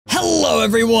Hello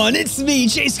everyone, it's me,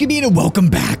 JayskiBean, and welcome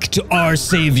back to our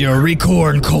savior,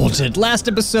 Recorn Culted. Last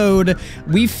episode,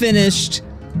 we finished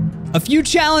a few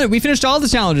challenges. We finished all the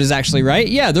challenges actually, right?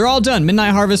 Yeah, they're all done.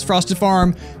 Midnight Harvest, Frosted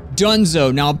Farm,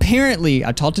 Dunzo. Now apparently,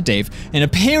 I talked to Dave, and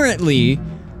apparently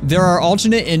there are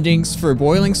alternate endings for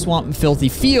Boiling Swamp and Filthy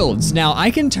Fields. Now I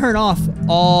can turn off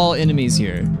all enemies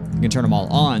here. I can turn them all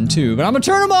on too, but I'm gonna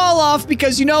turn them all off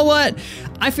because you know what?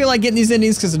 I feel like getting these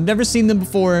endings because I've never seen them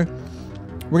before.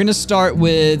 We're gonna start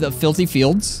with Filthy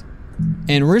Fields,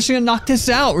 and we're just gonna knock this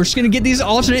out. We're just gonna get these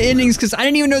alternate endings because I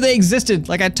didn't even know they existed.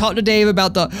 Like I talked to Dave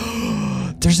about the,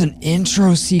 there's an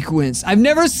intro sequence. I've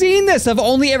never seen this. I've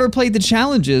only ever played the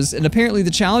challenges, and apparently the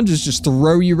challenges just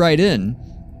throw you right in.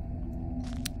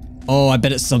 Oh, I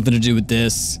bet it's something to do with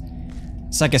this.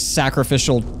 It's like a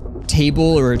sacrificial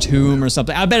table or a tomb or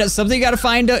something. I bet it's something you gotta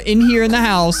find in here in the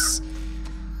house,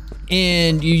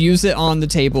 and you use it on the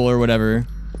table or whatever.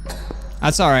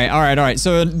 That's all right, all right, all right.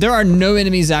 So there are no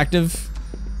enemies active.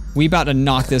 We about to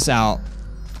knock this out.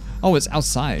 Oh, it's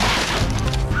outside.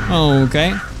 Oh,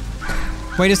 okay.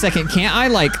 Wait a second, can't I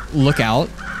like look out?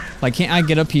 Like, can't I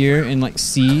get up here and like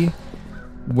see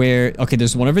where, okay,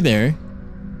 there's one over there.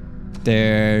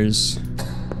 There's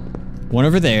one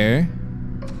over there.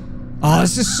 Oh,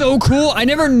 this is so cool. I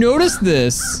never noticed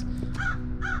this.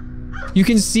 You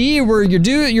can see where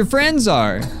your friends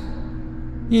are.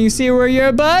 You can see where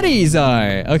your buddies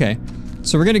are. Okay,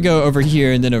 so we're gonna go over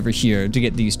here and then over here to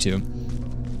get these two.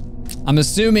 I'm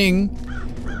assuming.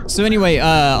 So anyway,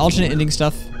 alternate ending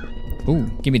stuff.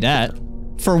 Ooh, give me that.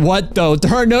 For what though?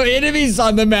 There are no enemies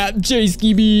on the map,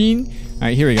 JayskiBean. All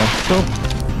right, here we go. Boom.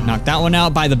 Knock that one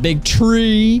out by the big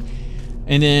tree.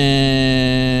 And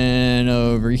then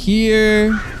over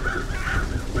here.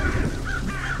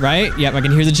 Right? Yep, I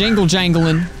can hear the jingle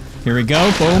jangling. Here we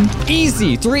go, boom.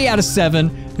 Easy, 3 out of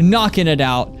 7. Knocking it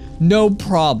out, no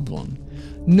problem.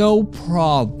 No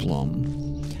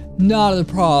problem. Not a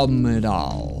problem at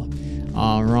all.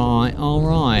 All right, all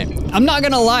right. I'm not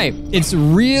gonna lie, it's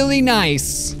really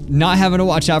nice not having to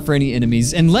watch out for any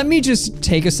enemies. And let me just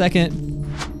take a second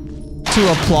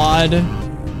to applaud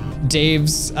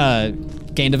Dave's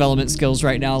game development skills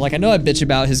right now. Like, I know I bitch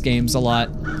about his games a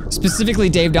lot, specifically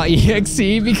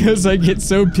dave.exe, because I get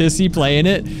so pissy playing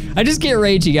it. I just get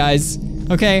ragey, guys.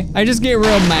 Okay, I just get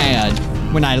real mad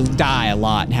when I die a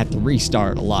lot and have to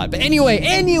restart a lot. But anyway,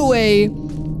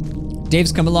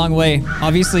 Dave's come a long way.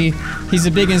 Obviously, he's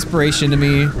a big inspiration to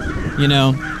me, you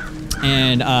know,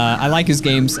 and I like his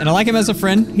games, and I like him as a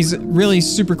friend. He's really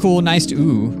super cool, nice to,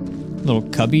 ooh, little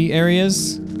cubby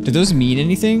areas. Do those mean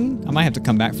anything? I might have to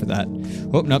come back for that.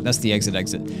 Oh, nope, that's the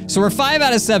exit. So we're 5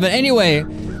 out of 7. Anyway,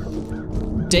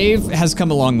 Dave has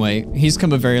come a long way. He's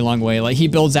come a very long way. Like, he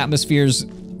builds atmospheres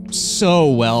so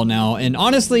well now, and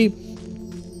honestly,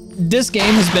 this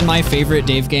game has been my favorite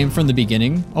Dave game from the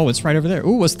beginning. Oh, it's right over there.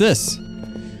 Ooh, what's this?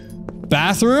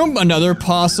 Bathroom, another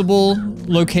possible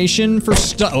location for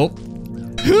stuff. Oh,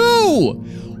 who?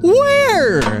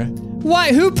 Where?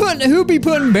 Why? Who be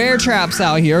putting bear traps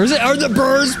out here? Are the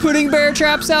birds putting bear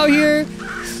traps out here?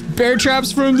 Bear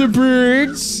traps from the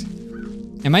birds?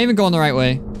 Am I even going the right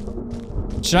way?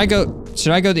 Should I go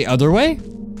the other way?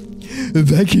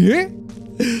 Back here?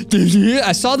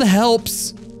 I saw the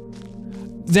helps.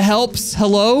 The helps,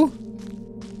 hello?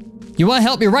 You wanna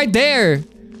help me right there?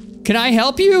 Can I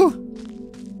help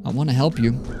you? I wanna help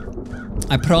you.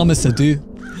 I promise I do.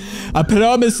 I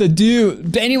promise I do.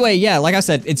 But anyway, yeah, like I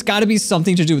said, it's gotta be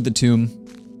something to do with the tomb.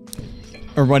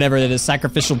 Or whatever it is,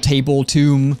 sacrificial table,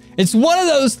 tomb. It's one of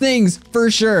those things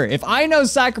for sure. If I know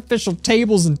sacrificial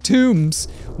tables and tombs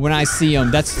when I see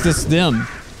them, that's just them.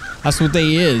 That's what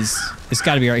they is. It's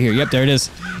gotta be right here. Yep, there it is.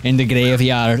 In the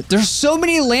graveyard. There's so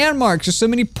many landmarks. There's so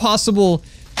many possible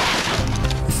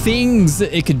things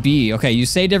that it could be. Okay, you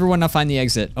saved everyone, now find the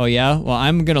exit. Oh yeah? Well,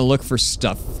 I'm gonna look for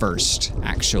stuff first,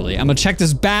 actually. I'm gonna check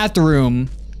this bathroom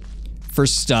for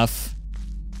stuff.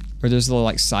 Or there's little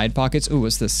like side pockets. Ooh,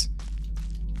 what's this?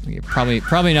 Okay,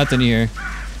 probably nothing here.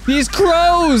 These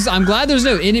crows! I'm glad there's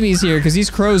no enemies here because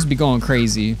these crows be going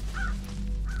crazy.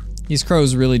 These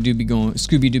crows really do be going,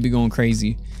 Scooby do be going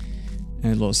crazy.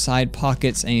 And little side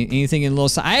pockets, anything in little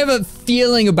side. I have a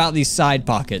feeling about these side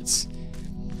pockets.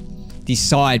 These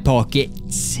side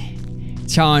pockets.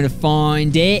 Trying to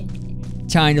find it.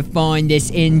 Trying to find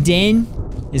this ending.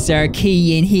 Is there a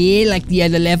key in here like the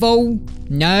other level?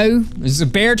 No. There's a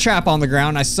bear trap on the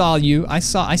ground. I saw you. I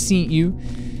seen you.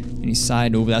 Any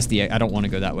side? Oh, that's the, I don't want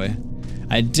to go that way.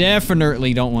 I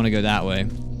definitely don't want to go that way.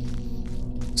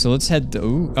 So let's head to,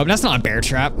 ooh, oh, that's not a bear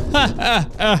trap.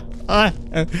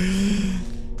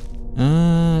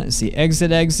 Let's see,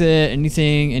 exit,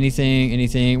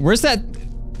 anything. Where's that?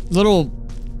 little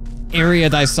area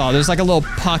that I saw. There's like a little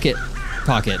pocket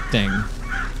thing,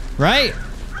 right?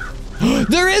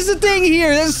 There is a thing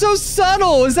here. That's so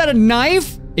subtle. Is that a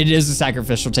knife? It is a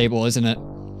sacrificial table, isn't it?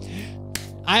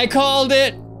 I called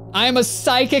it. I'm a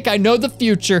psychic. I know the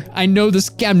future. I know this.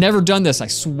 I've never done this. I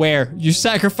swear. You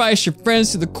sacrifice your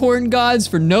friends to the corn gods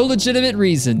for no legitimate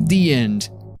reason. The end.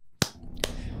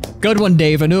 Good one,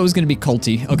 Dave. I knew it was gonna be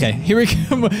culty. Okay, here we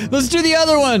go. Let's do the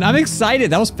other one. I'm excited.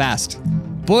 That was fast.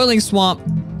 Boiling Swamp.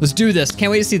 Let's do this.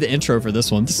 Can't wait to see the intro for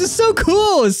this one. This is so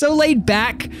cool. It's so laid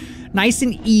back, nice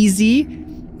and easy.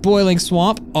 Boiling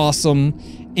Swamp. Awesome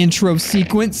intro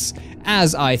sequence,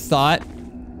 as I thought.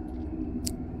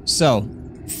 So,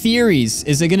 theories.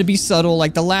 Is it gonna be subtle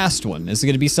like the last one? Is it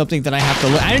gonna be something that I have to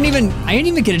look? I didn't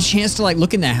even get a chance to like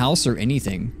look in the house or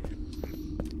anything.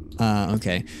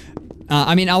 Okay.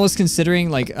 I mean, I was considering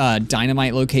like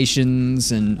dynamite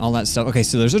locations and all that stuff. Okay,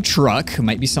 so there's a truck.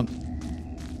 Might be some.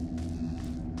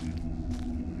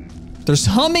 There's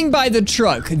humming by the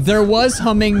truck. There was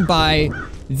humming by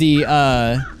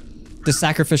the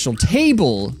sacrificial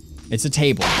table. It's a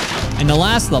table. In the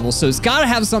last level, so it's gotta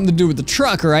have something to do with the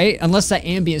truck, right? Unless that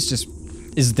ambience just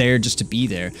is there just to be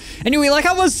there. Anyway, like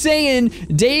I was saying,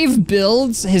 Dave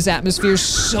builds his atmosphere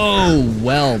so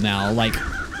well now. Like,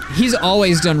 he's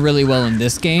always done really well in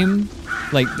this game.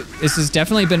 Like, this has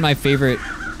definitely been my favorite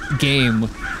game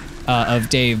of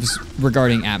Dave's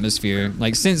regarding atmosphere.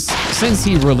 Like, since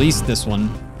he released this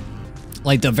one,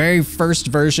 like the very first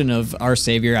version of Our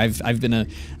Savior, I've been a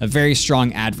very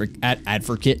strong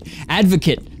advocate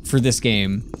for this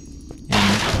game.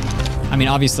 And I mean,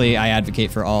 obviously I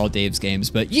advocate for all Dave's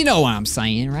games, but you know what I'm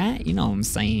saying, right? You know what I'm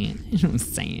saying. You know what I'm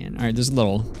saying. All right, there's a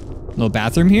little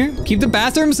bathroom here. Keep the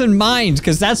bathrooms in mind,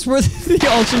 because that's where the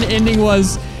alternate ending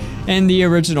was in the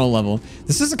original level.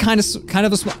 This is a kind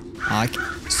of a small.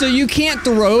 So you can't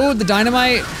throw the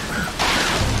dynamite.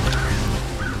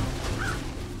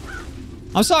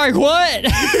 I'm sorry, what?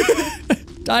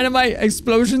 Dynamite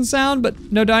explosion sound,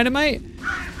 but no dynamite?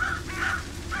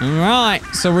 All right,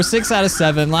 so we're 6 out of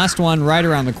 7. Last one right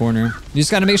around the corner. You just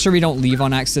gotta make sure we don't leave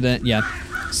on accident. Yeah.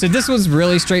 So this was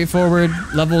really straightforward.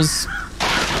 Levels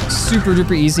super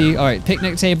duper easy. All right,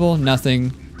 picnic table,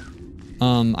 nothing.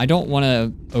 I don't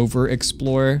wanna over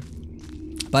explore,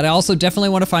 but I also definitely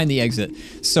wanna find the exit.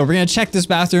 So we're gonna check this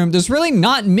bathroom. There's really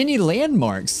not many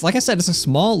landmarks. Like I said, it's a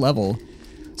small level.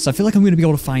 So I feel like I'm gonna be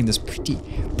able to find this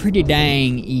pretty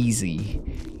dang easy.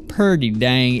 Pretty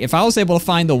dang. If I was able to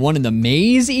find the one in the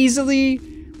maze easily,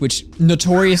 which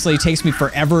notoriously takes me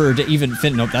forever to even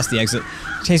finish. Nope, that's the exit.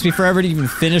 It takes me forever to even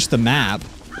finish the map.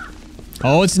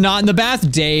 Oh, it's not in the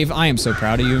bath, Dave. I am so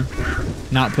proud of you.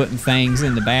 Not putting things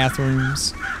in the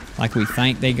bathrooms like we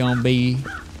think they gonna be.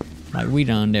 Like we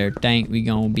done there think we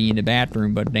gonna be in the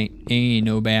bathroom, but they ain't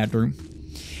no bathroom.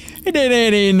 It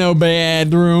ain't no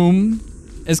bathroom.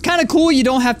 It's kind of cool. You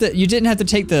didn't have to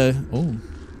take the. Oh.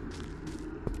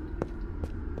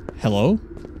 Hello?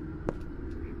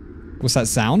 What's that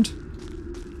sound?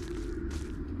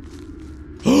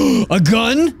 A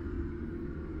gun?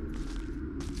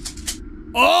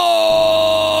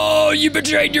 Oh, you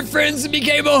betrayed your friends and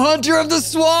became a hunter of the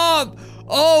swamp.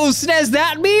 Oh, is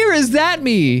that me or is that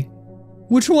me?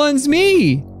 Which one's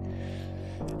me?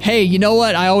 Hey, you know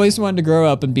what? I always wanted to grow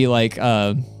up and be like,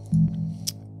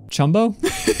 Chumbo?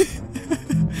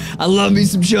 I love me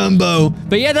some Chumbo.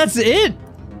 But yeah, that's it.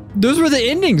 Those were the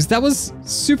endings. That was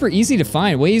super easy to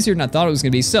find. Way easier than I thought it was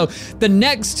gonna be. So the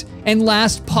next and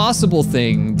last possible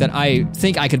thing that I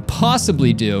think I could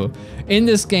possibly do in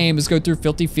this game is go through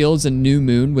Filthy Fields and New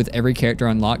Moon with every character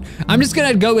unlocked. I'm just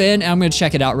gonna go in and I'm gonna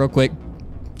check it out real quick.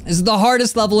 This is the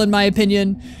hardest level in my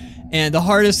opinion, and the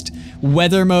hardest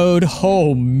weather mode.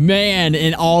 Oh man,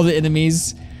 and all the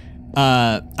enemies.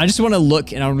 I just wanna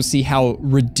look and I wanna see how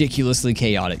ridiculously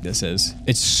chaotic this is.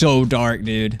 It's so dark,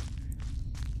 dude.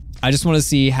 I just want to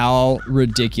see how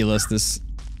ridiculous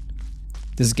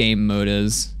this game mode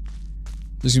is.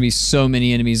 There's gonna be so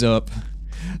many enemies up.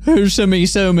 There's so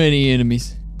many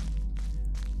enemies.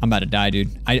 I'm about to die,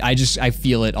 dude. I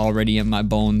feel it already in my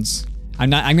bones. I'm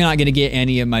not gonna get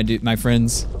any of my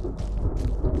friends.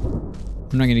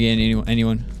 I'm not gonna get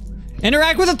anyone.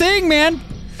 Interact with a thing, man.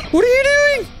 What are you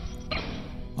doing?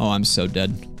 Oh, I'm so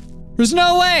dead. There's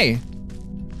no way.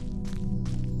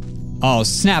 Oh,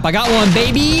 snap. I got one,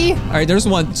 baby. All right, there's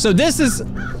one. So this is,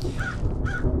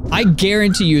 I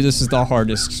guarantee you this is the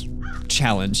hardest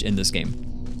challenge in this game.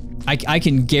 I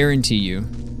can guarantee you,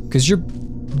 because you're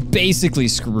basically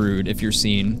screwed if you're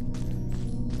seen,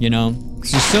 you know?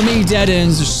 'Cause there's so many dead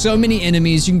ends, there's so many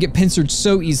enemies, you can get pincered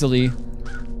so easily.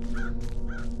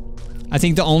 I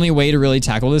think the only way to really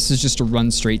tackle this is just to run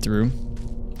straight through.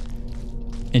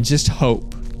 and just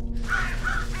hope.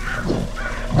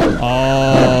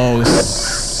 Oh,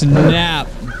 snap.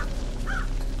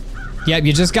 Yep,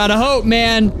 you just gotta hope,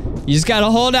 man. You just gotta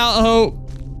hold out hope.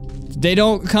 They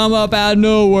don't come up out of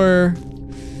nowhere.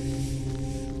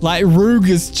 Like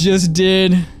Rugus just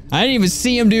did. I didn't even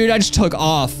see him, dude. I just took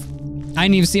off. I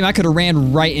didn't even see him. I could have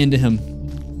ran right into him.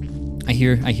 I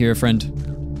hear a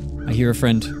friend. I hear a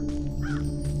friend.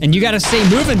 And you gotta stay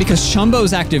moving because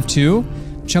Chumbo's active too.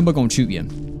 Chumbo gonna shoot you.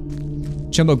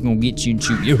 Chumbo gonna get you and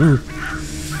shoot you.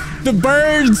 The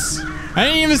birds! I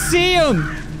didn't even see him!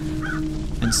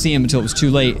 I didn't see him until it was too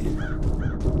late.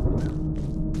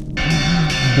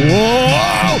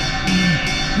 Whoa!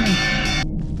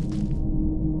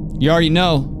 You already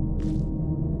know.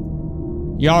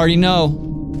 You already know.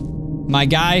 My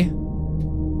guy.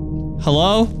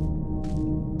 Hello?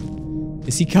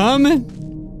 Is he coming?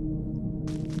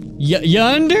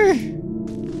 Yonder?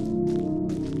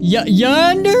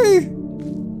 Yonder?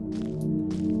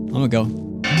 I'm gonna go.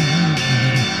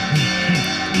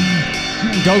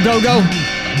 Go, go, go.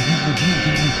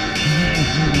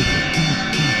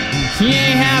 He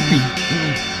ain't happy.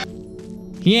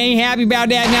 He ain't happy about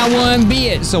that now one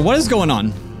bit. So what is going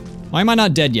on? Why am I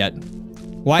not dead yet?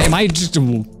 Why am I just... Oh!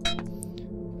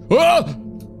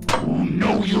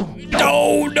 No, you don't.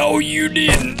 No, no, you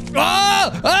didn't.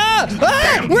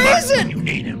 Where is it? You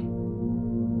need him.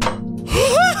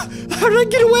 How did I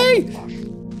get away?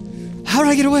 How did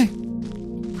I get away?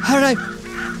 How did I?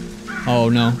 Oh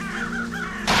no.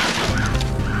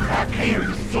 I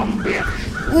can't, some bitch.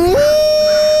 Ooh!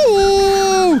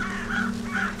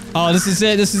 Oh, this is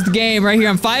it. This is the game right here.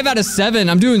 I'm 5 out of 7.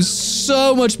 I'm doing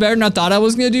so much better than I thought I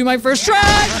was gonna do my first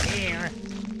try.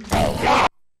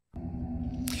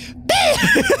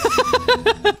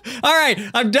 All right,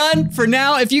 I'm done for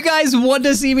now. If you guys want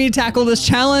to see me tackle this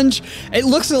challenge, it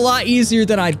looks a lot easier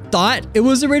than I thought it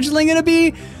was originally gonna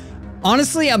be.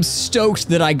 Honestly, I'm stoked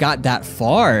that I got that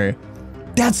far.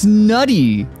 That's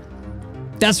nutty.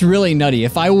 That's really nutty.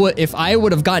 If I would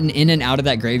have gotten in and out of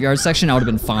that graveyard section, I would have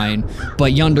been fine.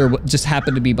 But Yonder just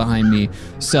happened to be behind me.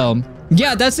 So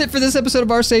yeah, that's it for this episode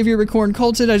of Our Savior Recorn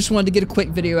Culted. I just wanted to get a quick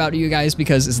video out to you guys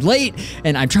because it's late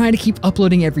and I'm trying to keep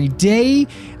uploading every day.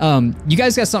 You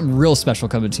guys got something real special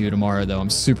coming to you tomorrow though. I'm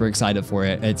super excited for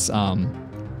it. It's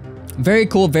very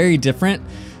cool, very different.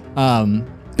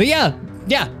 But yeah.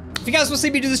 If you guys want to see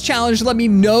me do this challenge, let me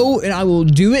know and I will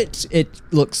do it. It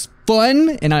looks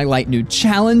fun and I like new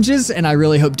challenges and I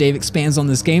really hope Dave expands on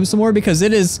this game some more because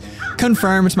it is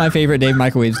confirmed my favorite Dave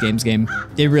Microwaves Games game.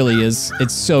 It really is.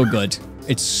 It's so good.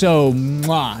 It's so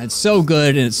it's so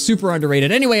good and it's super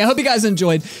underrated. Anyway, I hope you guys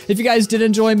enjoyed. If you guys did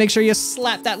enjoy, make sure you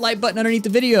slap that like button underneath the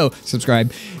video,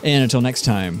 subscribe, and until next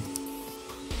time,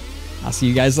 I'll see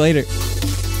you guys later.